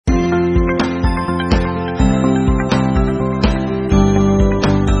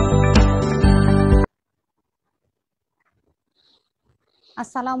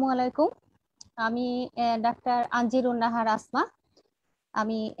আসসালামু আলাইকুম। আমি ডাক্তার আনজিরুন নাহার আসমা।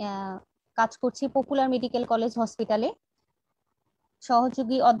 আমি কাজ করছি পপুলার মেডিকেল কলেজ হসপিটালে,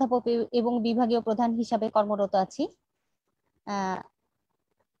 সহযোগী অধ্যাপক এবং বিভাগীয় প্রধান হিসাবে কর্মরত আছি। আহ,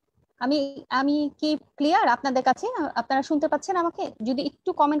 আমি আমি কি ক্লিয়ার আপনাদের কাছে? আপনারা শুনতে পাচ্ছেন আমাকে? যদি একটু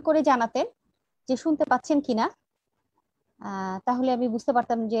কমেন্ট করে জানাতেন যে শুনতে পাচ্ছেন কিনা, তাহলে আমি বুঝতে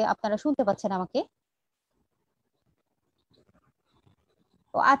পারতাম যে আপনারা শুনতে পাচ্ছেন আমাকে।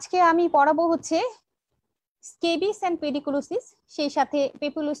 তো আজকে আমি পড়াবো হচ্ছে স্কেবিস এন্ড পেডিকুলোসিস, সেই সাথে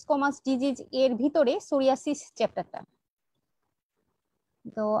পেপুলোস্কোমাস ডিজিজ এর ভিতরে সোরিয়াসিস চ্যাপ্টারটা।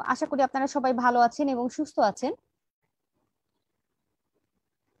 তো আশা করি আপনারা সবাই ভালো আছেন এবং সুস্থ আছেন।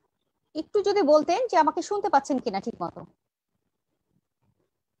 একটু যদি বলতেন যে আমাকে শুনতে পাচ্ছেন কিনা ঠিক মতো।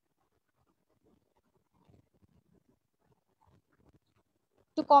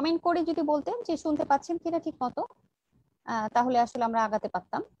 একটু কমেন্ট করে যদি বলতেন যে শুনতে পাচ্ছেন কিনা ঠিক মতো, তাহলে আসলে আমরা আগাতে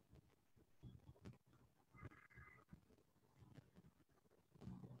পারতাম।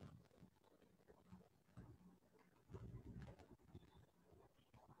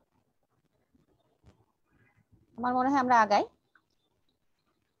 আমার মনে হয় আমরা আগাই।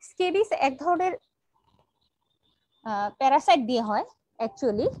 স্কেবিস এক ধরনের প্যারাসাইট দিয়ে হয়।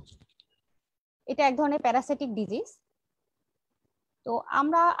 অ্যাকচুয়ালি এটা এক ধরনের প্যারাসাইটিক ডিজিজ। তো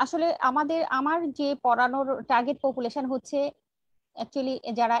আমরা আসলে আমার যে পড়ানোর টার্গেট পপুলেশন হচ্ছে অ্যাকচুয়ালি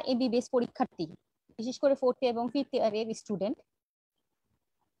যারা এমবিবিএস পরীক্ষার্থী, বিশেষ করে 4th এবং 5th ইয়ারের স্টুডেন্ট।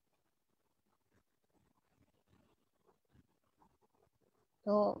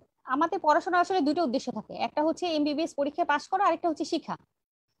 তো আমাদের পড়াশোনা আসলে দুটো উদ্দেশ্য থাকে, একটা হচ্ছে এমবিবিএস পরীক্ষায় পাশ করা, আরেকটা হচ্ছে শিক্ষা।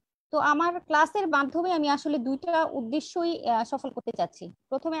 তো আমার ক্লাসের মাধ্যমে আমি আসলে দুইটা উদ্দেশ্যই সফল করতে চাচ্ছি।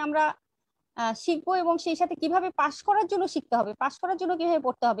 প্রথমে আমরা শিখবো এবং সেই সাথে কিভাবে পাশ করার জন্য শিখতে হবে, পাশ করার জন্য কিভাবে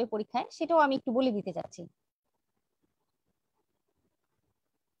পড়তে হবে পরীক্ষায়, সেটাও আমি একটু বলে দিতে চাচ্ছি।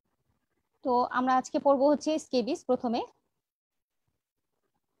 তো আমরা আজকে পড়বো হচ্ছে স্কেবিস।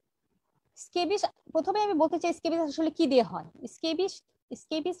 স্কেবিস প্রথমে আমি বলতে চাই স্কেবিস আসলে কি দিয়ে হয়। স্কেবিস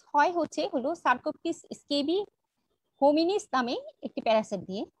স্কেবিস হলো সার্কোপ্টিস স্কেবি হোমিনিস নামে একটি প্যারাসাইট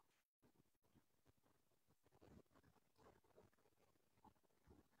দিয়ে।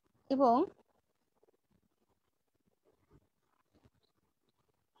 এবং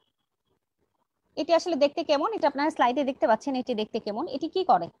এটি আসলে দেখতে কেমন, এটা আপনারা স্লাইডে দেখতে পাচ্ছেন। এটি দেখতে কেমন, এটি কি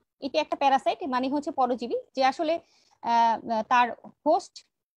করে? এটি একটা প্যারাসাইট, মানে হচ্ছে পরজীবী, যে আসলে তার হোস্ট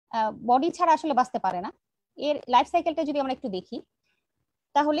বডি ছাড়া আসলে বাঁচতে পারে না। এর লাইফ সাইকেলটা যদি আমরা একটু দেখি,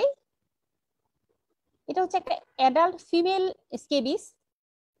 তাহলে এটা হচ্ছে একটা অ্যাডাল্ট ফিমেল স্কেবিস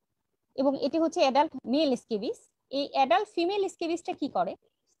এবং এটি হচ্ছে অ্যাডাল্ট মেল স্কেবিস। এই অ্যাডাল্ট ফিমেল স্কেবিসটা কি করে,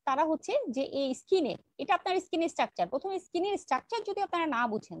 তারা হচ্ছে যে এই স্কিনের, এটা আপনার স্কিনের স্ট্রাকচার, প্রথমে স্কিনের স্ট্রাকচার যদি আপনারা না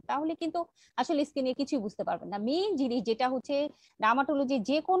বুঝেন তাহলে কিন্তু আসলে স্কিনের কিছুই বুঝতে পারবেন না। মেইন জিনিস যেটা হচ্ছে ডার্মাটোলজি,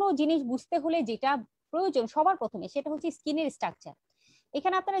 যে কোনো জিনিস বুঝতে হলে যেটা প্রয়োজন সবার প্রথমে, সেটা হচ্ছে স্কিনের স্ট্রাকচার।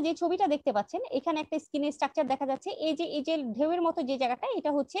 এখানে আপনারা যে ছবিটা দেখতে পাচ্ছেন, এখানে একটা স্কিনের স্ট্রাকচার দেখা যাচ্ছে। এই যে ঢেউয়ের মতো যে জায়গাটা,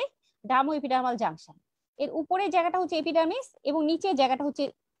 এটা হচ্ছে ডার্মো এপিডার্মাল জাংশন। এর উপরের জায়গাটা হচ্ছে এপিডার্মিস এবং নিচের জায়গাটা হচ্ছে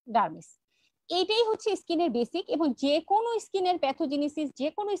ডার্মিস। এইটাই হচ্ছে স্কিনের বেসিক। এবং যে কোনো স্কিনের প্যাথোজেনেসিস, যে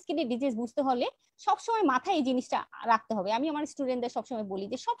কোনো স্কিনের ডিজিজ বুঝতে হলে সবসময় মাথায় এই জিনিসটা রাখতে হবে। আমি আমার স্টুডেন্টদের সবসময় বলি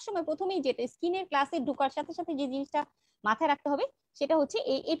যে সবসময় প্রথমেই যেটা স্কিনের ক্লাসে ঢোকার সাথে সাথে যে জিনিসটা মাথায় রাখতে হবে, সেটা হচ্ছে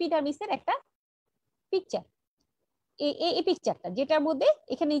এই এপিডার্মিসের একটা পিকচার। এই পিকচারটা, যেটার মধ্যে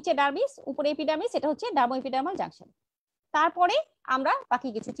এখানে নিচে ডার্মিস, উপরে এপিডার্মিস, এটা হচ্ছে ডার্মো এপিডার্মাল জাংশন। তারপরে আমরা বাকি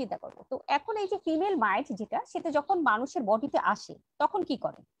কিছু চিন্তা করব। তো এখন এই যে ফিমেল মাইট যেটা, সেটা যখন মানুষের বডিতে আসে তখন কি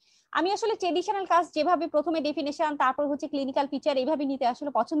করে? আমি আসলে ট্রেডিশনাল কাজ যেভাবে প্রথমে ডেফিনেশন, তারপর হচ্ছে ক্লিনিক্যাল পিকচার, এইভাবে নিতে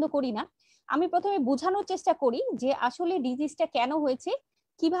আসলে পছন্দ করি না। আমি প্রথমে বোঝানোর চেষ্টা করি যে আসলে ডিজিজটা কেন হয়েছে,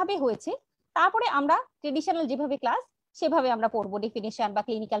 কিভাবে হয়েছে। তারপরে আমরা ট্রেডিশনাল যেভাবে ক্লাস, সেভাবে আমরা পড়বো, ডেফিনেশন বা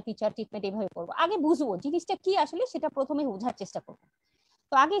ক্লিনিক্যাল পিকচার ট্রিটমেন্ট এভাবে পড়বো। আগে বুঝবো জিনিসটা কি আসলে, সেটা প্রথমে বোঝার চেষ্টা করবো।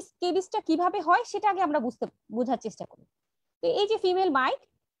 তো আগে স্কেবিসটা কিভাবে হয় সেটা আগে আমরা বোঝার চেষ্টা করি। তো এই যে ফিমেল মাইট,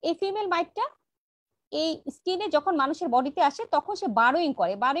 এই ফিমেল মাইটটা এই স্কিনে যখন মানুষের বডিতে আসে তখন সে বারোইং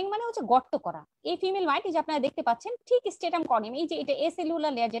করে। বারোইং মানে হচ্ছে গর্ত করা। এই ফিমেল মাইট, এই যে আপনারা দেখতে পাচ্ছেন, ঠিক স্টেটাম কর্নিয়াম, এই যে এটা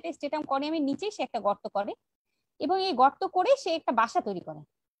এসেলুলার লেয়ার, যেটা স্টেটাম কর্নিয়ামের নিচে সে একটা গর্ত করে এবং এই গর্ত করে সে একটা বাসা তৈরি করে।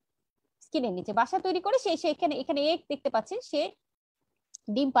 স্কিনের নিচে বাসা তৈরি করে সে এখানে এখানে এগ দেখতে পাচ্ছেন, সে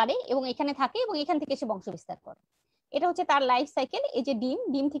ডিম পারে এবং এখানে থাকে এবং এখান থেকে সে বংশ বিস্তার করে। এটা হচ্ছে তার লাইফ সাইকেল। এই যে ডিম,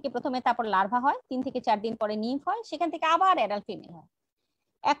 ডিম থেকে প্রথমে তারপর লার্ভা হয়, 3 থেকে 4 দিন পরে নিম্ফ হয়, সেখান থেকে আবার অ্যাডাল্ট ফিমেল হয়।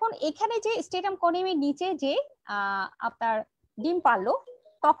 এখন এখানে যে স্টেটাম কর্নিয়ামের নিচে যে আপনার ডিম পারলো,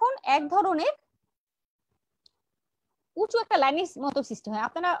 তখন এক ধরনের উঁচু একটা লাইনের মতো সৃষ্টি হয়।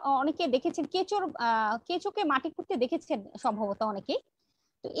 আপনারা অনেকে দেখেছেন কেঁচোকে মাটি খুঁড়তে দেখেছেন সম্ভবত অনেকেই।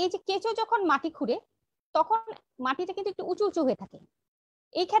 তো এই যে কেঁচো যখন মাটি খুঁড়ে, তখন মাটিটা কিন্তু একটু উঁচু উঁচু হয়ে থাকে।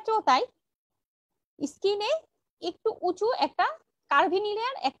 এই ক্ষেত্রেও তাই, স্কিনে একটু উঁচু একটা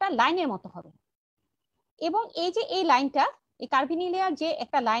কার্ভিনিলিয়ার একটা লাইনের মতো হবে, এবং এই যে এই লাইনটা, এই কার্ভিনিলিয়ার যে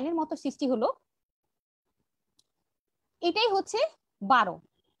একটা লাইনের মতো সৃষ্টি হলো, এটাই হচ্ছে 12।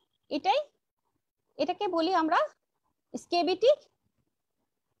 এটাকে বলি আমরা স্কেবিটিক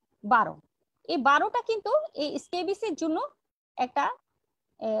 12। এই 12টা কিন্তু এই স্কেবিসের জন্য একটা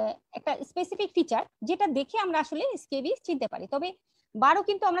একটা স্পেসিফিক ফিচার, যেটা দেখে আমরা আসলে স্কেবিস চিনতে পারি। তবে 12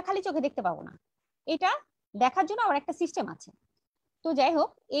 কিন্তু আমরা খালি চোখে দেখতে পাবো না, এটা দেখার জন্য আবার একটা সিস্টেম আছে। তো যাই হোক,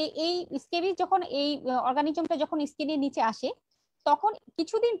 এই স্কেবিস যখন এই অর্গানিজমটা যখন স্কিনের নিচে আসে, তখন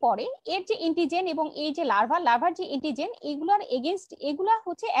কিছুদিন পরে এর যে এন্টিজেন এবং এই যে লার্ভার যে এন্টিজেন, এগুলার এগেনস্ট এগুলা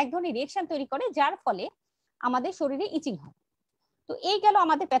হচ্ছে এক ধরনের রিঅ্যাকশন তৈরি করে, যার ফলে আমাদের শরীরে ইচিং হয়। তো এই গেল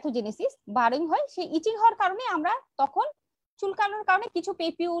আমাদের প্যাথোজেনেসিস, বার্নিং হয়। সেই ইচিং হওয়ার কারণে আমরা তখন চুলকানোর কারণে কিছু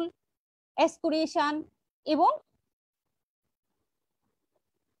পেপিউল, এসকুরেশন এবং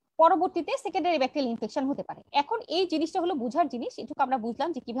পরবর্তীতে সেকেন্ডারি ব্যাকটেরিয়াল ইনফেকশন হতে পারে। এখন এই জিনিসটা হলো বুঝার জিনিস, এটুকু আমরা বুঝলাম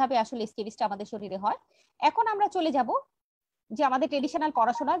যে কিভাবে আসলে স্কেবিসটা আমাদের শরীরে হয়। এখন আমরা চলে যাব যে আমাদের ট্রেডিশনাল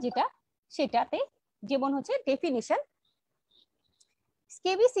পড়াশোনা যেটা, সেটাতে, যেমন হচ্ছে definition.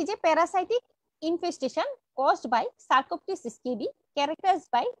 Scabies is a parasitic infestation caused by Sarcoptes scabies, characterized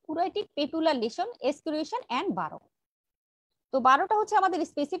by pruritic papular lesion, excoriation and burrow. তো 12টা হচ্ছে আমাদের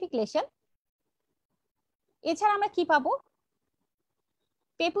স্পেসিফিক লেশন। এছাড়া আমরা কি পাবো?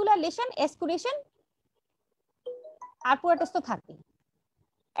 পেপুলার লেশন, এসকুরেশন আর পুরাটাস তো থাকবে।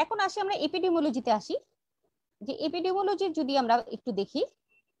 এখন আসি আমরা এপিডেমিওলজিতে আসি, যে এপিডেমিওলজির যদি আমরা একটু দেখি,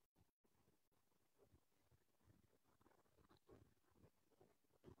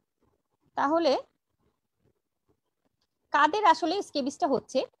 তাহলে কাদের আসলে স্কেবিসটা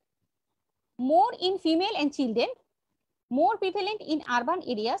হচ্ছে? More in female and children, more prevalent in urban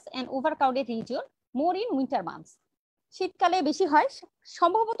areas and overcrowded region, more in winter months. শীতকালে বেশি হয়,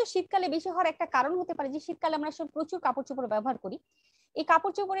 সম্ভবত শীতকালে বেশি হওয়ার একটা কারণ হতে পারে যে শীতকালে আমরা সব প্রচুর কাপড় চোপড় ব্যবহার করি। এই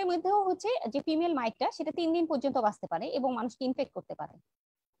কাপড় চোপড়ের মধ্যেও হচ্ছে যে ফিমেল মাইটটা, সেটা 3 দিন পর্যন্ত বাঁচতে পারে এবং মানুষকে ইনফেক্ট করতে পারে।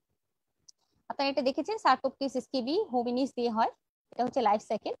 আপনারা এটা দেখেছেন, সার্কোপটিস স্কেবি হোমিনিস দিয়ে হয়, এটা হচ্ছে লাইফ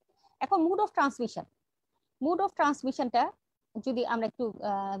সাইকেল। এখন মুড অফ ট্রান্সমিশনটা যদি আমরা একটু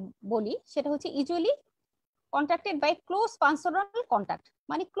বলি, সেটা হচ্ছে usually contacted by close personal contact,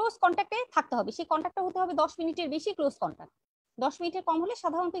 মানে ক্লোজ কন্ট্যাক্টে থাকতে হবে, সেই কন্ট্যাক্টটা হতে হবে 10 মিনিটের বেশি ক্লোজ কন্ট্যাক্ট। 10 মিনিটের কম হলে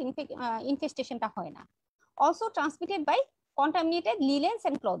সাধারণত ইনফেস্টেশনটা হয় না। Also transmitted by contaminated লিলেন্স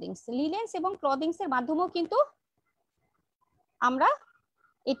and ক্লদিংস, লিলেন্স এবং ক্লদিংস এর মাধ্যমেও কিন্তু আমরা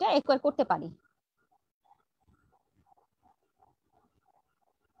এটা অ্যাকোয়ার করতে পারি।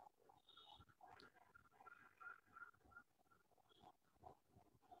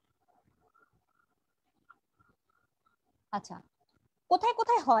 আচ্ছা, কোথায়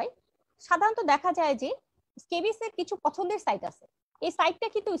কোথায় হয়? সাধারণত দেখা যায় যে স্কেবিসের কিছু পছন্দের সাইট আছে। এই সাইটটা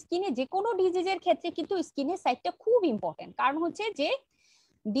কিন্তু স্কিনে যে কোনো ডিজিজের ক্ষেত্রে কিন্তু স্কিনের সাইটটা খুব ইম্পর্টেন্ট, কারণ হচ্ছে যে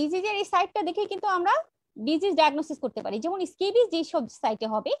ডিজিজের এই সাইটটা দেখে কিন্তু আমরা ডিজিজ ডায়াগনোসিস করতে পারি। যেমন স্কেবিস যে সব সাইটে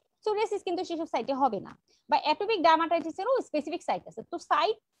হবে, সোরিয়াসিস কিন্তু সেসব সাইটে হবে না, বা অ্যাটোপিক ডার্মাটাইটিসেরও স্পেসিফিক সাইট আছে। তো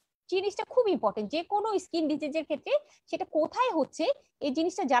সাইট জিনিসটা খুব ইম্পর্টেন্ট যে কোনো স্কিন ডিজিজের ক্ষেত্রে, সেটা কোথায় হচ্ছে এই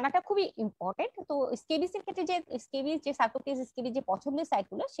জিনিসটা জানাটা খুবই ইম্পর্টেন্ট। তো স্কেবিসের ক্ষেত্রে যে স্কেবিস, যে সার্কোপ্টিস স্কেবিস যে পছন্দের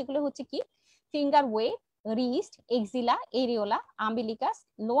সাইটগুলো, সেগুলো হচ্ছে কি finger web, wrist, axilla, areola, umbilicus,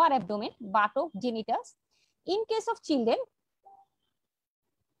 lower abdomen, বাটক, জেনিটালস। In case of children,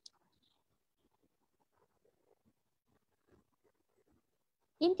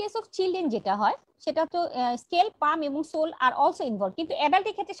 যেটা হয় সেটা তো স্কেল, পাম এবং সোল আর অলসো ইনভলভ, কিন্তু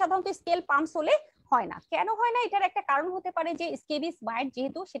অ্যাডাল্টের ক্ষেত্রে সাধারণত স্কেল, পাম, সোলে হয় না। কেন হয় না? এটার একটা কারণ হতে পারে যে স্কেবিস বাইট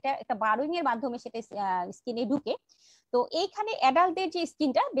যেহেতু সেটা একটা বারোইং এর মাধ্যমে সেটা স্কিনে ঢুকে, তো এইখানে অ্যাডাল্টদের যে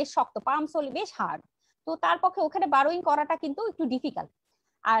স্কিনটা বেশ শক্ত, পাম সোল বেশ হার্ড, তো তার পক্ষে ওখানে বারোইং করাটা কিন্তু একটু ডিফিকাল্ট।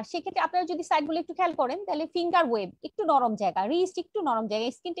 আর সেক্ষেত্রে আপনারা যদি সাইডগুলো একটু খেয়াল করেন, তাহলে ফিঙ্গার ওয়েব একটু নরম জায়গা, রিস্ট একটু নরম জায়গা,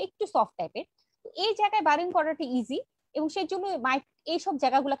 স্কিনটা একটু সফট টাইপের, এই জায়গায় বারোইং করাটা ইজি, এবং সেই জন্য মাইট এইসব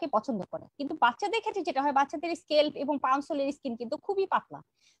জায়গাগুলোকে পছন্দ করে। কিন্তু বাচ্চাদের ক্ষেত্রে যেটা হয়, বাচ্চাদের স্কেল্প এবং পামসোলের স্কিন কিন্তু খুবই পাতলা,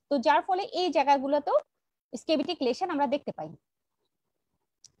 তো যার ফলে এই জায়গাগুলোতেও স্কেবিটিক লেশন আমরা দেখতে পাই।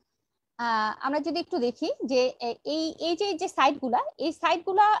 আমরা যদি একটু দেখি যে এই এই যে সাইটগুলা, এই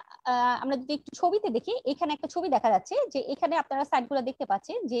সাইটগুলা আমরা যদি একটু ছবিতে দেখি, এখানে একটা ছবি দেখা যাচ্ছে যে এখানে আপনারা সাইটগুলা দেখতে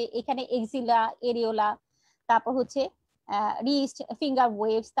পাচ্ছেন যে এখানে এক্সিলা, এরিওলা, তারপর হচ্ছে রিস্ট, ফিঙ্গার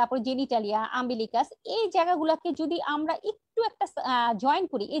ওয়েভস, তারপর জেনিটালিয়া, আম্বিলিকাস, এই জায়গাগুলোকে যদি আমরা একটু একটা জয়েন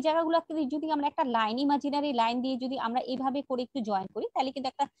করি, এই জায়গাগুলোকে যদি আমরা একটা লাইন, ইমাজিনারি লাইন দিয়ে যদি আমরা এইভাবে করে একটু জয়েন করি, তাহলে কিন্তু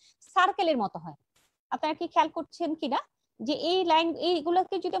একটা সার্কেলের মতো হয়। আপনারা কি খেয়াল করছেন কিনা যে এই লাইন,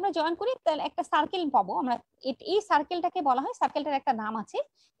 এইগুলোকে যদি আমরা জয়েন করি তাহলে একটা সার্কেল পাবো আমরা। এই সার্কেলটাকে বলা হয়, সার্কেলটার একটা নাম আছে,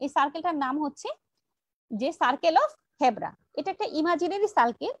 এই সার্কেলটার নাম হচ্ছে যে সার্কেল অফ হেব্রা, এটা একটা imaginary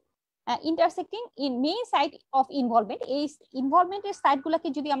circle intersecting in main site of involvement. এই ইনভলভমেন্টের সাইটগুলোকে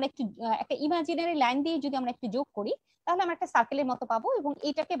যদি আমরা একটু একটা ইমাজিনারি লাইন দিয়ে যদি আমরা একটু যোগ করি তাহলে আমরা একটা সার্কেলের মতো পাবো, এবং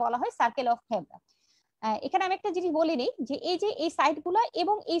এইটাকে বলা হয় সার্কেল অফ হেব্রা। এখানে আমি একটা জিনিস বলে নিই যে এই যে এই সাইটগুলো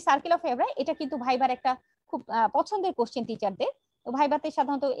এবং এই সার্কেল অফ হেব্রা, এটা কিন্তু ভাইবার একটা খুব পছন্দের কোশ্চেন টিচারদের। ভাইভাতে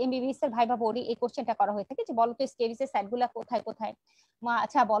সাধারণত এমবিবিএস এর ভাইভা বোর্ডে এই কোশ্চেনটা করা হয়ে থাকে যে বলো তো স্কেবিসের সাইটগুলো কোথায় কোথায়,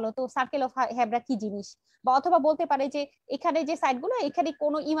 আচ্ছা বলো তো সার্কেল অফ হেব্রা কি জিনিস, বা অথবা বলতে পারে যে এখানে যে সাইটগুলো এখানে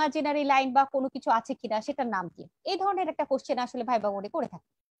কোনো ইমাজিনারি লাইন বা কোনো কিছু আছে কিনা সেটার নাম কি, এই ধরনের একটা কোশ্চেন আসলে ভাইভা বোর্ডে করে থাকে।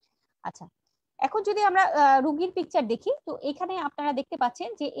 আচ্ছা, এখন যদি আমরা রোগীর পিকচার দেখি, তো এখানে আপনারা দেখতে পাচ্ছেন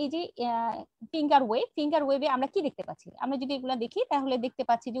যে এই যে ফিঙ্গার ওয়েভে আমরা কি দেখতে পাচ্ছি, আমরা যদি এগুলা দেখি তাহলে দেখতে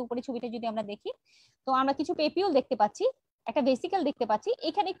পাচ্ছি যে উপরে ছবিটা যদি আমরা দেখি তো আমরা কিছু পেপিউল দেখতে পাচ্ছি, একটা ভেসিকল দেখতে পাচ্ছি,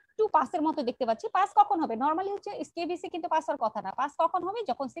 এখানে একটু পাসের মতো দেখতে পাচ্ছি। পাস কখন হবে? নরমালি হচ্ছে স্কেবিসে কিন্তু পাস হওয়ার কথা না। পাস কখন হবে?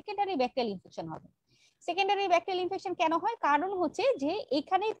 যখন সেকেন্ডারি ব্যাকটেরিয়াল ইনফেকশন হবে। সেকেন্ডারি ব্যাকটেরিয়াল ইনফেকশন কেন হয়? কারণ হচ্ছে যে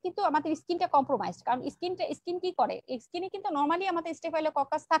এখানে কিন্তু আমাদের স্কিনটা কম্প্রোমাইজড, কারণ স্কিন কি করে, স্কিনে কিন্তু নরমালি আমাদের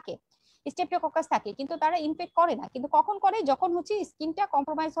স্টেফাইলোককাস থাকে, স্টেপটোককাস থাকে, কিন্তু তারা ইনফেক্ট করে না। কিন্তু কখন করে? যখন হচ্ছে স্কিনটা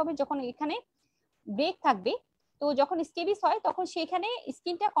কম্প্রোমাইজ হবে, যখন এখানে ব্রেক থাকবে, তো যখন স্কেবিস হয় তখন সেখানে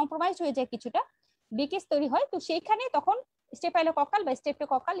স্কিনটা কম্প্রোমাইজ হয়ে যায়, কিছুটা ব্রেকেজ তৈরি হয়, তো সেইখানে তখন স্টেফাইলোকক্কাল বা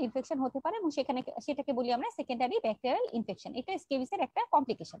স্টেপটোকক্কাল ইনফেকশন হতে পারে, এবং সেটাকে বলি আমরা সেকেন্ডারি ব্যাকটেরিয়াল ইনফেকশন। এটা স্কেবিসের একটা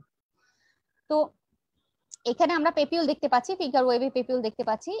কমপ্লিকেশন। তো এখানে আমরা পেপিউল দেখতে পাচ্ছি, ফিঙ্গার ওয়েভে পেপিউল দেখতে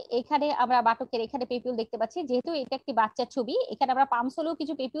পাচ্ছি, এখানে আমরা বাটকের এখানে পেপিউল দেখতে পাচ্ছি। যেহেতু এটা একটি বাচ্চার ছবি, এখানে আমরা পামসোলেও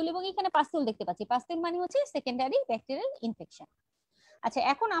কিছু পেপিউল এবং এখানে পাস্তুল দেখতে পাচ্ছি। পাস্তুল মানে হচ্ছে সেকেন্ডারি ব্যাকটেরিয়াল ইনফেকশন। আচ্ছা,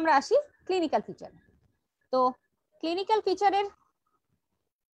 এখন আমরা আসি ক্লিনিক্যাল ফিচার। তো ক্লিনিক্যাল ফিচারের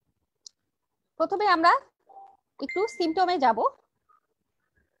প্রথমে আমরা একটু সিমটমে যাব।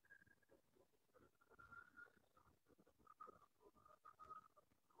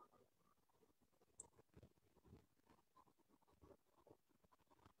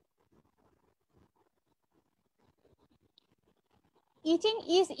 ইচিং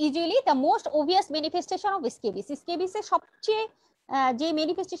is usually the most obvious manifestation of scabies. স্কেবিসের সবচেয়ে যে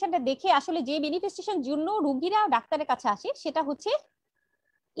ম্যানিফেস্টেশনটা দেখে আসলে যে ম্যানিফেস্টেশন জন্য রোগীরা ডাক্তারের কাছে আসে সেটা হচ্ছে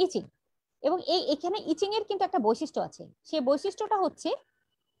ইচিং। এবং এখানে ইচিং এর কিন্তু একটা বৈশিষ্ট্য আছে, সেই বৈশিষ্ট্যটা হচ্ছে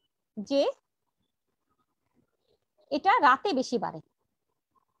যে এটা রাতে বেশি বাড়ে।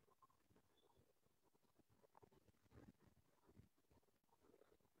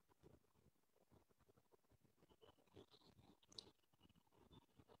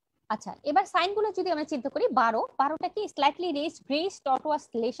 আচ্ছা, এবার সাইনগুলো যদি আমরা চিন্তা করি, 12টা কি slightly raised grey স্টটওয়াস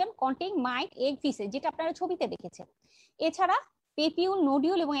lesson contain মাইট এগ ফিসেস, যেটা আপনারা ছবিতে দেখেছেন। এছাড়া পেপিউল,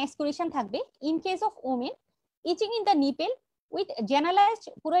 নোডিউল এবং এক্সক্রিশন থাকবে। In case of women, etching in the nipple with generalized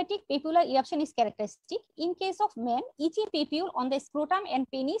pruritic papular eruption is characteristic. In case of men, itchy papule on the scrotum and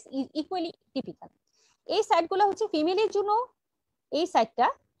penis is equally typical. এই সাইটগুলো হচ্ছে ফিমেলের জন্য, এই সাইটটা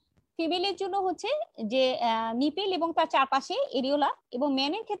ফিমেলের জন্য হচ্ছে যে নিপেল এবং তার চারপাশে এরিওলা, এবং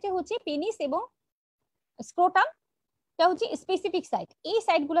মেনের ক্ষেত্রে হচ্ছে পেনিস এবং স্ক্রোটাম, এটা হচ্ছে স্পেসিফিক সাইট। এই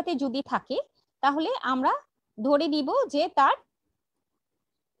সাইটগুলোতে যদি থাকে তাহলে আমরা ধরে নিব যে তার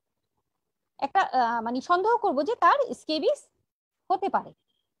একটা মানে সন্দেহ করব যে তার স্কেবিস হতে পারে।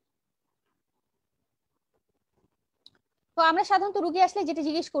 তো আমরা সাধারণত রোগী আসলে যেটা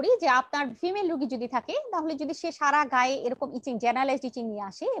জিজ্ঞেস করি যে আপনার ফিমেল রোগী যদি থাকে তাহলে যদি সে সারা গায়ে এরকম ইচিং, জেনারেলাইজড ইচিং নিয়ে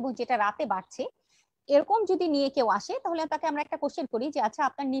আসে এবং যেটা রাতে বাড়ছে, এরকম যদি নিয়ে কেউ আসে তাহলে তাকে আমরা একটা কোশ্চেন করি যে আচ্ছা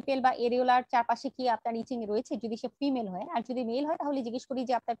আপনার নিপেল বা এরিওলার চারপাশে কি আপনার ইচিং রয়েছে, যদি সে ফিমেল হয়। আর যদি মেল হয় তাহলে জিজ্ঞেস করি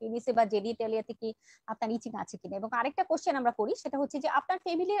যে আপনার পেনিসে বা জেনিটালিয়াতে কি আপনার ইচিং আছে কিনা। এবং আরেকটা কোশ্চেন আমরা করি, সেটা হচ্ছে যে আপনার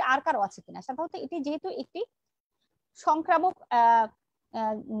ফ্যামিলির আর কারো আছে কিনা। সাধারণত এটি যেহেতু একটি সংক্রামক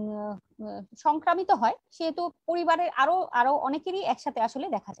সংক্রামিত হয়, সেহেতু পরিবারের আরো আরো অনেকেরই একসাথে আসলে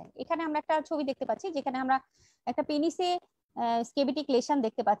দেখা যায়। এখানে আমরা একটা ছবি দেখতে পাচ্ছি যেখানে আমরা একটা পেনিসে স্কেবিটিক লেশন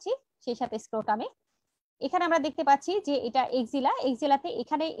দেখতে পাচ্ছি, সেই সাথে স্ক্রোটামে। এখানে আমরা দেখতে পাচ্ছি যে এটা এক্সিলাতে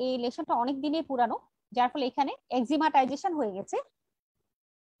এখানে এই লেশনটা অনেক দিনের পুরানো, যার ফলে এখানে এক্সিমাটাইজেশন হয়ে গেছে।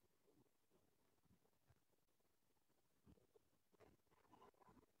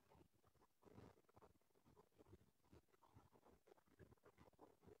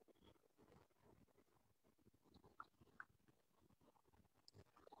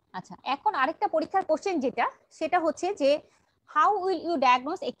 আচ্ছা, এখন আরেকটা পরীক্ষার কোশ্চেন যেটা, সেটা হচ্ছে যে how will you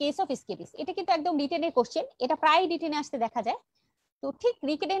diagnose A case of scabies. এটা কিন্তু একদম রিটেনের কোশ্চেন, এটা প্রায় রিটেনে আসতে দেখা যায়। তো ঠিক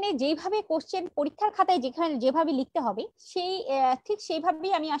রিটেনে যেইভাবে কোশ্চেন পরীক্ষার খাতায় যেখানে যেভাবে লিখতে হবে সেই ঠিক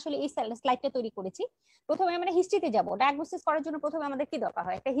সেইভাবেই আমি আসলে এই স্লাইডটা তৈরি করেছি। প্রথমে আমরা হিস্ট্রিতে যাব। ডায়াগনোসিস করার জন্য প্রথমে আমাদের কি দরকার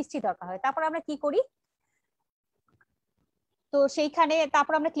হয়? একটা হিস্ট্রি দরকার হয়। তারপর আমরা কি করি? তো সেইখানে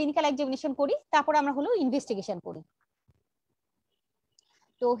তারপর আমরা ক্লিনিক্যাল এক্সামিনেশন করি, তারপর আমরা হলো ইনভেস্টিগেশন করি।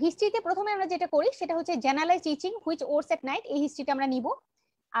 তো হিস্ট্রিতে প্রথমে আমরা যেটা করি সেটা হচ্ছে জেনারেলাইজড ইচিং হুইচ ওরস এট নাইট, এই হিস্ট্রিটা আমরা নিব।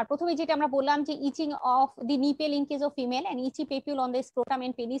 আর প্রথমে যেটা আমরা বললাম যে ইচিং of the nipple in case of female and itchy পেপিউল on the scrotum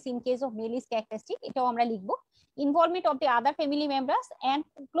and penis in case of mail is characteristic, এটাও আমরা লিখবো। Involvement of the other family members and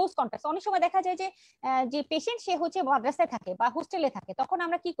close contacts, অনেক সময় দেখা যায় যে যে পেশেন্ট সে হচ্ছে মাদ্রাসায় থাকে বা হোস্টেলে থাকে, তখন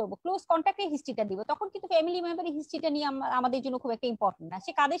আমরা কি করব, ক্লোজ কন্টাক্টের হিস্ট্রিটা দিব। তখন কিন্তু ফ্যামিলি মেম্বারের হিস্ট্রিটা নিয়ে আমাদের জন্য খুব একটা ইম্পর্টেন্ট না,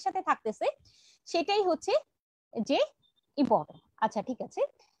 সে কাদের সাথে থাকতেছে সেটাই হচ্ছে যে ইম্পর্টেন্ট। আচ্ছা ঠিক আছে,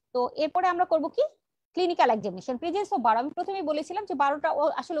 তো এরপরে আমরা করব কি, ক্লিনিক্যাল এক্সামিনেশন প্রেজেন্স অফ বারো। আমি প্রথমেই বলেছিলাম যে বারোটা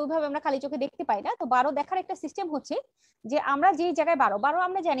আসলে ওইভাবে আমরা খালি চোখে দেখতে পাই না, তো বারো দেখার একটা সিস্টেম হচ্ছে যে আমরা যে জায়গায় বারো বারো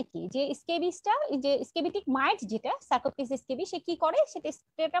আমরা জানি কি যে স্কেবিসটা, যে স্কেবিটিক মাইট যেটা সার্কোপ্টিস স্কেবি, সে কি করে, সেটা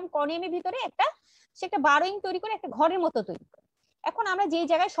স্ক্রেটাম কর্নিয়ামের ভিতরে সে একটা বারোইং তৈরি করে, একটা ঘরের মতো তৈরি করে। এখন আমরা যে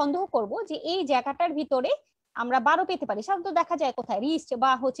জায়গায় সন্দেহ করব যে এই জায়গাটার ভিতরে আমরা বারো পেতে পারি, সাধারণত দেখা যায় কোথায়, রিস্ট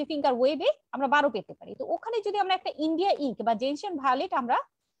বা হচ্ছে ফিঙ্গার ওয়েবে আমরা বারো পেতে পারি। তো ওখানে যদি আমরা একটা ইন্ডিয়া ইঙ্ক বা জেনশন ভায়োলেট আমরা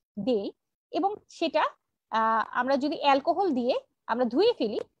দেই এবং সেটা আমরা যদি অ্যালকোহল দিয়ে আমরা ধুয়ে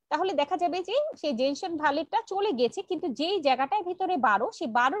ফেলি, তাহলে দেখা যাবে যে সেই জেনশন ভায়োলেটটা চলে গেছে, কিন্তু যেই জায়গাটার ভিতরে বারো, সেই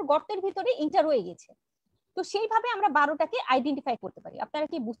বারোর গর্তের ভিতরে ইনটা রয়ে গেছে। তো সেইভাবে আমরা বারোটাকে আইডেন্টিফাই করতে পারি। আপনারা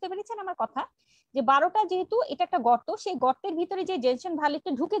কি বুঝতে পেরেছেন আমার কথা, যে বারোটা যেহেতু এটা একটা গর্ত, সেই গর্তের ভিতরে যে জেনশন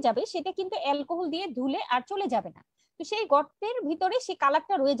ভায়োলেটটা ঢুকে যাবে সেটা কিন্তু অ্যালকোহল দিয়ে ধুলে আর চলে যাবে না, তো সেই গর্তের ভিতরে সেই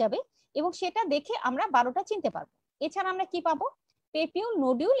কালারটা রয়ে যাবে এবং সেটা দেখে আমরা বারোটা চিনতে পারবো। এছাড়া আমরা কি পাবো, পেপিউল,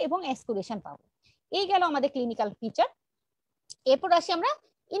 নোডিউল এবং এক্সকুরেশন পাবো। এই গেল আমাদের ক্লিনিক্যাল ফিচার। এরপর আসি আমরা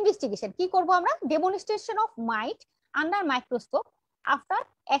ইনভেস্টিগেশন, কি করব আমরা, demonstration of mite under microscope after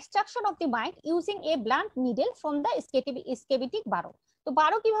extraction of the mite using a blunt needle from the স্কেবিটিক বারো। তো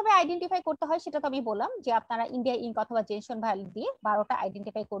বারো কিভাবে আইডেন্টিফাই করতে হয় সেটা তো আমি বললাম, যে আপনারা ইন্ডিয়া ইঙ্ক অথবা জেনশন ভায়োলেট দিয়ে বারোটা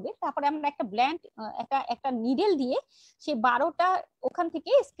আইডেন্টিফাই করবে। তারপরে আমরা একটা ব্ল্যান্ট একটা নিডল দিয়ে সেই বারোটা ওখান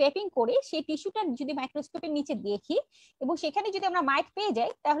থেকে স্ক্র্যাপিং করে সেই টিস্যুটা যদি মাইক্রোস্কোপের নিচে দেখি এবং সেখানে যদি আমরা মাইট পেয়ে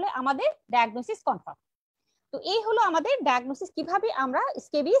যাই, তাহলে আমাদের ডায়াগনোসিস কনফার্ম। তো এই হলো আমাদের ডায়াগনোসিস, কিভাবে আমরা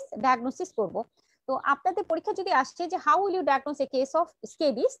স্কেবিস ডায়াগনোসিস করব। তো আপনাদের পরীক্ষা যদি আসছে যে how will you diagnose A case of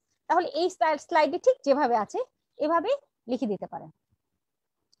scabies, তাহলে এই স্লাইডে ঠিক যেভাবে আছে এভাবে লিখে দিতে পারেন।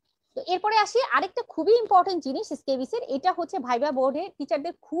 তো এরপরে আসি আরেকটা খুবই ইম্পর্টেন্ট জিনিস স্কেবিসের, এটা হচ্ছে ভাইবা বোর্ডের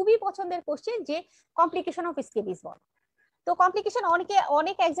টিচারদের খুবই পছন্দের কোশ্চেন, যে কমপ্লিকেশন অফ স্কেবিস বল। তো কমপ্লিকেশন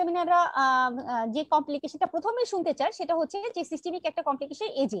অনেক এক্সামিনাররা যে কমপ্লিকেশনটা প্রথমেই শুনতে চায় সেটা হচ্ছে যে সিস্টেমিক একটা কমপ্লিকেশন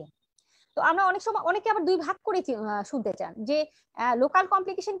এজিএম। তো আমরা অনেক সময় অনেকে আবার দুই ভাগ করে শুনতে চান যে লোকাল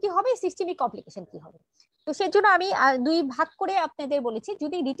কমপ্লিকেশন কি হবে, সিস্টেমিক কমপ্লিকেশন কি হবে। তো সেজন্য আমি দুই ভাগ করে আপনাদের বলেছি,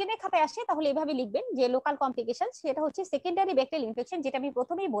 যদি রিটেনের খাতায় আসে তাহলে এভাবে লিখবেন যে লোকাল কমপ্লিকেশন সেটা হচ্ছে সেকেন্ডারি ব্যাকটেরিয়াল ইনফেকশন, যেটা আমি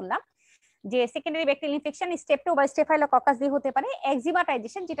প্রথমেই বললাম যে সেকেন্ডারি ব্যাকটেরিয়াল ইনফেকশন স্টেপটো বা স্টেফাইলোককাস দিয়ে হতে পারে,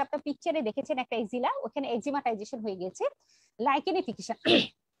 এক্সিমাটাইজেশন যেটা আপনারা পিকচারে দেখেছেন একটা এক্সিলা, ওখানে এক্সিমাটাইজেশন হয়ে গেছে, লাইকেনিফিকেশন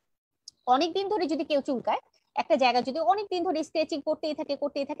অনেকদিন ধরে যদি কেউ চুলকায় একটা জায়গা, যদি অনেকদিন ধরে স্ট্রেচিং করতেই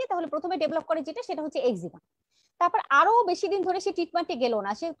থাকে তাহলে প্রথমে ডেভেলপ করে যেটা সেটা হচ্ছে এক্সিমা। তারপর আরো বেশি দিন ধরে সে ট্রিটমেন্টে গেল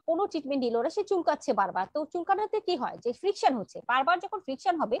না, সে কোনো ট্রিটমেন্ট নিল না, সে চুলকাচ্ছে বারবার। তো চুলকানোতে কি হয়, যে ফ্রিকশন হচ্ছে, বারবার যখন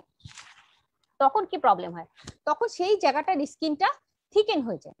ফ্রিকশন হবে তখন কি প্রবলেম হয়, তখন সেই জায়গাটার স্কিনটা থিকেন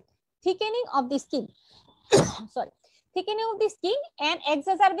হয়ে যায়, thickening of the skin sorry thickening of the skin and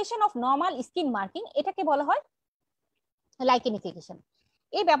exacerbation of normal skin marking, এটাকে বলা হয় লাইকেনিফিকেশন।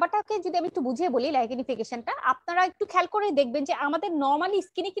 এই ব্যাপারটাকে যদি আমি একটু বুঝিয়ে বলি, লাইকেনিফিকেশনটা আপনারা একটু খেয়াল করে দেখবেন যে আমাদের নরমালি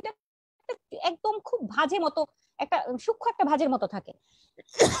স্কিনে কি একদম খুব ভাঁজের মতো, একটা সূক্ষ্ম একটা ভাঁজের মতো থাকে,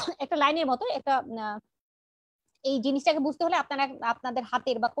 একটা লাইনের মতো একটা এই জিনিসটাকে বুঝতে হলে আপনারা আপনাদের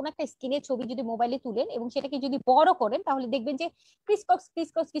হাতের বা কোন একটা স্কিনের ছবি যদি মোবাইলে তুলেন এবং সেটাকে যদি বড় করেন, তাহলে দেখবেন যে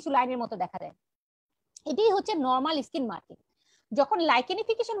ক্রিসকস কিছু লাইনের মতো দেখা যায়। এটাই হচ্ছে নরমাল স্কিন মার্কিং। যখন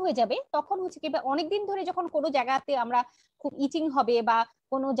লাইকেনিফিকেশন হয়ে যাবে তখন হচ্ছে কি, অনেকদিন ধরে যখন কোনো জায়গাতে আমরা খুব ইচিং হবে বা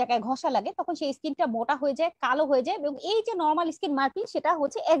কোনো জায়গায় ঘষা লাগে, তখন সেই স্কিনটা মোটা হয়ে যায়, কালো হয়ে যায়, এবং এই যে নরমাল স্কিন মার্কিং সেটা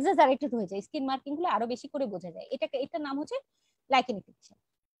হচ্ছে এক্সাজারেটেড হয়ে যায়, স্কিন মার্কিং গুলো আরো বেশি করে বোঝা যায়, এটার নাম হচ্ছে লাইকেনিফিকেশন।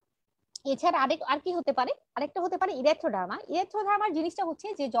 এছাড়া আর কি হতে পারে, আরেকটা হতে পারে ইরেথ্রোডার্মা। ইরেথ্রোডার্মার জিনিসটা হচ্ছে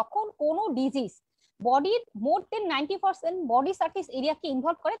যে যখন কোনো ডিজিজ বডির মোর দেন 90% বডি সারফেস এরিয়াকে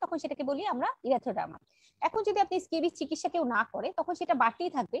ইনভলভ করে, তখন সেটাকে বলি আমরা ইরেথ্রোডার্মা। এখন যদি আপনি স্কেবিস চিকিৎসা কেউ না করে, তখন সেটা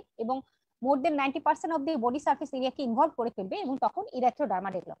বাড়তেই থাকবে এবং মোর দেন 90% of the body surface এরিয়াকে involve করে ফেলবে এবং তখন ইরেথ্রোডার্মা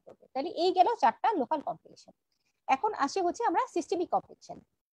ডেভেলপ করবে। তাহলে এই গেল চারটা লোকাল কমপ্লিকেশন। এখন আসে হচ্ছে আমরা সিস্টেমিক কমপ্লিকেশন।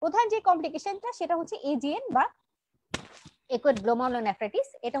 প্রধান যে কমপ্লিকেশনটা সেটা হচ্ছে এজিএন বা একুয়েট গ্লোমারুলোনেফ্রাইটিস,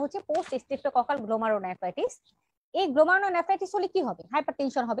 এটা হচ্ছে পোস্ট স্ট্রেপ্টোককাল গ্লোমারুলোনেফ্রাইটিস। এই গ্লোমারুলোনেফ্রাইটিস হলে কি হবে,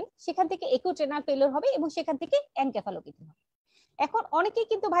 হাইপারটেনশন হবে, সেখান থেকে একুট রেনাল ফেলিওর হবে এবং সেখান থেকে এনকেফালোপ্যাথি হবে। এখন অনেকেই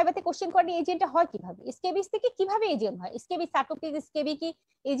কিন্তু ভাইভাতে কোশ্চেন করেন এজেন্টটা হয় কিভাবে, স্কেবিস থেকে কিভাবে এজিএন হয়, স্কেবি সার্কোপ্টিস স্কেবি কি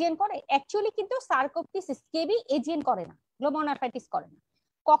এজিএন করে? অ্যাকচুয়ালি কিন্তু সার্কোপ্টিস স্কেবি এজিএন করে না, গ্লোমারুলোনেফ্রাইটিস করে না।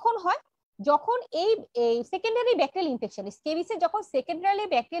 কখন হয়, যখন এই সেকেন্ডারি ব্যাকটেরিয়াল ইনফেকশন, স্কেবিসে যখন সেকেন্ডারি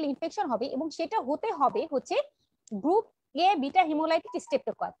ব্যাকটেরিয়াল ইনফেকশন হবে এবং সেটা হতে হবে হচ্ছে গ্রুপ এ বিটা হিমোলাইটিক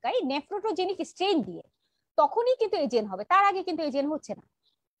স্ট্রেপ্টোকক্কাই নেফ্রোটোজেনিক স্ট্রেন দিয়ে, তখনই কিন্তু এজেন হবে, তার আগে কিন্তু এজেন হচ্ছে না।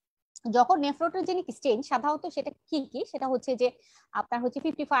 যখন নেফ্রোটোজেনিক স্ট্রেন সাধারণত সেটা কি কি, সেটা হচ্ছে যে আপনার হচ্ছে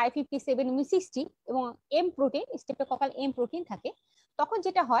 55, 57 এবং 60 এবং M protein, streptococcal M protein থাকে, তখন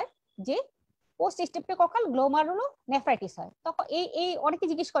যেটা হয় যে পোস্ট স্ট্রেপ্টোকক্কাল গ্লোমারুলো নেফ্রাইটিস হয়। তখন এই অনেকে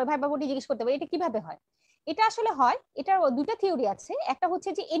জিজ্ঞেস করে, ভাই বাবুটি জিজ্ঞেস করতে পারে এটা কিভাবে হয়। এটা আসলে হয়, এটার দুটো থিওরি আছে। একটা হচ্ছে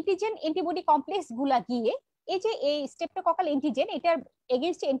যে অ্যান্টিজেন অ্যান্টিবডি কমপ্লেক্স গুলা গিয়ে এই যে এই স্ট্রেপ্টোকক্কাল অ্যান্টিজেন এটার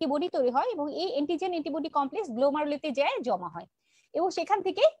এগেইনস্ট অ্যান্টিবডি তৈরি হয় এবং এই অ্যান্টিজেন অ্যান্টিবডি কমপ্লেক্স গ্লোমারুলোতে যায় জমা হয় এবং সেখান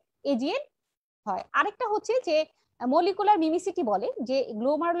থেকে এজিএন হয়। আরেকটা হচ্ছে যে মলিকুলার মিমিসিটি বলে, যে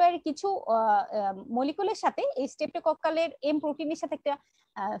গ্লোমারুলার কিছু মলিকুলের সাথে এই স্ট্রেপ্টোকক্কালের এম প্রোটিনের সাথে একটা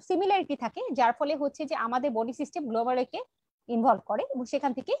সিমিলারিটি থাকে, যার ফলে হচ্ছে যে আমাদের বডি সিস্টেম গ্লোমারুলারকে ইনভলভ করে এবং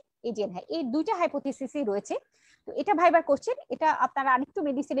সেখান থেকে এজিএন হয়। এই দুইটা হাইপোথিসিসই রয়েছে। তো এটা ভাইবার কোশ্চেন, এটা আপনারা আরেকটু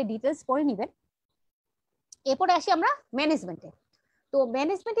মেডিসিনের ডিটেইলস পড়ে নেবেন। এরপরে আসি আমরা ম্যানেজমেন্টে। তো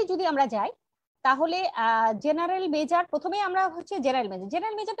ম্যানেজমেন্টে যদি আমরা যাই তাহলে জেনারেল মেজার, প্রথমে আমরা হচ্ছে জেনারেল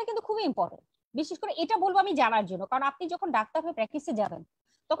মেজারটা কিন্তু খুবই ইম্পর্টেন্ট। বিশেষ করে এটা বলবো আমি জানার জন্য, কারণ আপনি যখন ডাক্তার হয়ে প্র্যাকটিসে যাবেন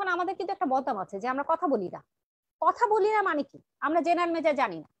তখন আমাদের কিন্তু একটা বদনাম আছে যে আমরা কথা বলি না। কথা বলি না মানে কি, আমরা জেনারেল মেজার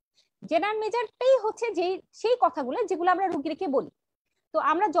জানি না। জেনারেল মেজারটাই হচ্ছে যে সেই কথাগুলো যেগুলো আমরা রুগীকে বলি। তো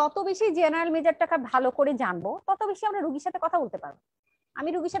আমরা যত বেশি জেনারেল মেজারটাকে ভালো করে জানবো তত বেশি আমরা রুগীর সাথে কথা বলতে পারবো। আমি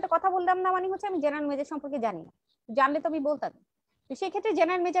রুগীর সাথে কথা বললাম না মানে হচ্ছে আমি জেনারেল মেজার সম্পর্কে জানি না, জানলে তো আমি বলতাম। তো সেই ক্ষেত্রে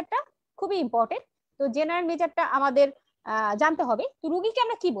জেনারেল মেজারটা খুবই ইম্পর্টেন্ট। তো জেনারেল মেজারটা আমাদের জানতে হবে। তো রুগীকে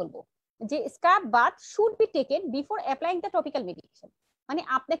আমরা কি বলবো, যে scrub bath should be taken before applying the topical medication. মানে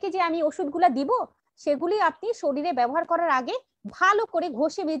আপনাকে যে আমি ওষুধগুলা দিব সেগুলি আপনি শরীরে ব্যবহার করার আগে ভালো করে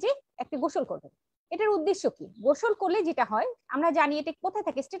ঘষে মেজে একটা গোসল করবেন। এটার উদ্দেশ্য কি, গোসল করলে যেটা হয় আমরা জানি এটা কোথায়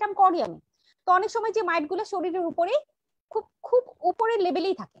থাকে, স্টেটাম করিয়ামে। তো অনেক সময় যে মাইটগুলো শরীরের উপরে খুব খুব উপরের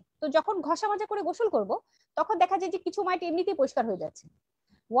লেভেলেই থাকে, তো যখন ঘষা মাজা করে গোসল করব তখন দেখা যায় যে কিছু মাইট এমনিতেই পরিষ্কার হয়ে যাচ্ছে।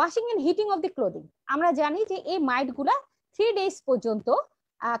 Washing and heating of the clothing, আমরা জানি যে এই মাইট গুলা 3 ডেজ পর্যন্ত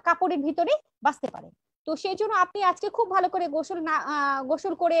কাপড়ের ভিতরে বাঁচতে পারে। তো সেই জন্য আপনি আজকে খুব ভালো করে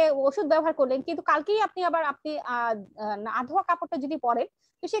গোসল করে ওষুধ ব্যবহার করলেন, কিন্তু কালকেই আপনি আবার আধোয়া কাপড়টা যদি পরেন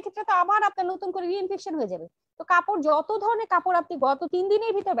তো সেক্ষেত্রে তো আবার আপনার নতুন করে রিইনফেকশন হয়ে যাবে। তো কাপড়, যত ধরনের কাপড় আপনি গত 3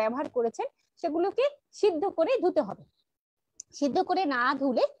 দিনের ভিতর ব্যবহার করেছেন সেগুলোকে সিদ্ধ করে ধুতে হবে। সিদ্ধ করে না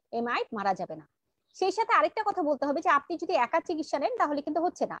ধুলে এই মাইট মারা যাবে না। সেই সাথে আরেকটা কথা বলতে হবে যে আপনি যদি একা চিকিৎসা নেন তাহলে কিন্তু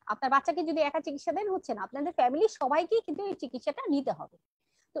হচ্ছে না, আপনার বাচ্চাকে যদি একা চিকিৎসা দেন হচ্ছে না, আপনাদের ফ্যামিলির সবাইকেই কিন্তু এই চিকিৎসাটা নিতে হবে।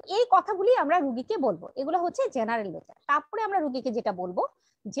 তো এই কথাগুলি আমরা রুগীকে বলবো, এগুলো হচ্ছে জেনারেল মেজার। তারপরে আমরা রুগীকে যেটা বলবো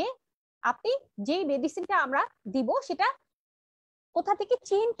যে আপনি যেই মেডিসিনটা আমরা দিব সেটা কোথা থেকে,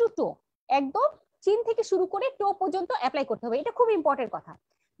 চিন টু টো, একদম চিন থেকে শুরু করে টো পর্যন্ত অ্যাপ্লাই করতে হবে। এটা খুব ইম্পর্টেন্ট কথা।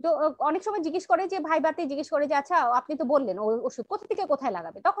 তো অনেক সময় জিজ্ঞেস করে যে ভাইবাতে জিজ্ঞেস করে যে আচ্ছা আপনি তো বললেন ওষুধ কোথা থেকে কোথায়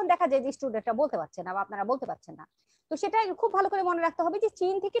লাগাবে, তখন দেখা যায় যে স্টুডেন্টরা বলতে পারছে না বা আপনারা বলতে পারছেন না। তো সেটা খুব ভালো করে মনে রাখতে হবে যে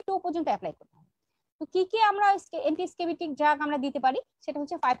চিন থেকে টো পর্যন্ত অ্যাপ্লাই করতে হবে। তো কি কি আমরা অ্যান্টি স্কেবিটিক ড্রাগ আমরা দিতে পারি, সেটা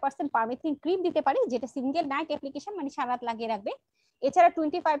হচ্ছে 5% পারমেথ্রিন ক্রিম দিতে পারি, যেটা সিঙ্গেল নাইট অ্যাপ্লিকেশন, মানে সারা রাত লাগিয়ে রাখবে। এছাড়া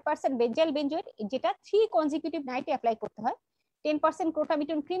 25% বেঞ্জাইল বেঞ্জয়েট, যেটা 3 কনজিকিউটিভ নাইটে অ্যাপ্লাই করতে হয়। 10%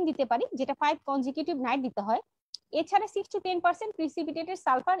 ক্রোটামিটন ক্রিম দিতে পারি, যেটা 5 কনজিকিউটিভ নাইট দিতে হয়। এছাড়া 6 to 10% প্রিসিপিটেটেড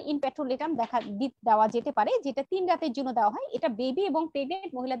সালফার ইন পেট্রোলেটাম দেওয়া যেতে পারে, যেটা 3 রাতের জন্য দেওয়া হয়। এটা বেবি এবং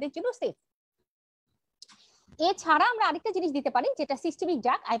প্রেগনেন্ট মহিলাদের জন্য সেফ। এছাড়া আমরা আরেকটা জিনিস দিতে পারি যেটা সিস্টেমিক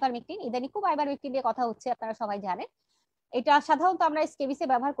ড্রাগ, আইভারমেকটিন। ইদানিং খুব আইভারমেকটিন নিয়ে কথা হচ্ছে, আপনারা সবাই জানেন। এটা সাধারণত আমরা স্কেবিসে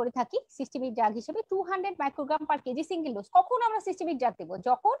ব্যবহার করে থাকি সিস্টেমিক ড্রাগ হিসেবে 200 microgram per KG single dose. কখন আমরা সিস্টেমিক ড্রাগ দেব,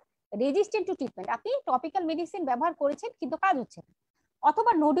 যখন রেজিস্ট্যান্ট টু ট্রিটমেন্ট, আপনি টপিক্যাল মেডিসিন ব্যবহার করেছেন কিন্তু কাজ হচ্ছে না,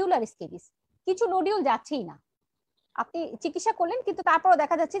 অথবা নোডিউলার স্কেবিস, কিছু নোডিউল যাচ্ছেই না, আপনি চিকিৎসা করলেন কিন্তু তারপরও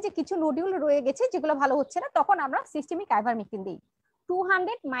দেখা যাচ্ছে যে কিছু নোডিউল রয়ে গেছে যেগুলো ভালো হচ্ছে না, তখন আমরা সিস্টেমিক আইভারমেকটিন দিই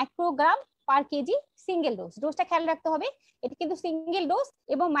 200 microgram per KG single dose. ডোজটা খেয়াল রাখতে হবে, এটা কিন্তু সিঙ্গেল ডোজ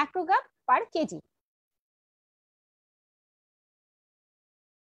এবং মাইক্রোগ্রাম পার কেজি।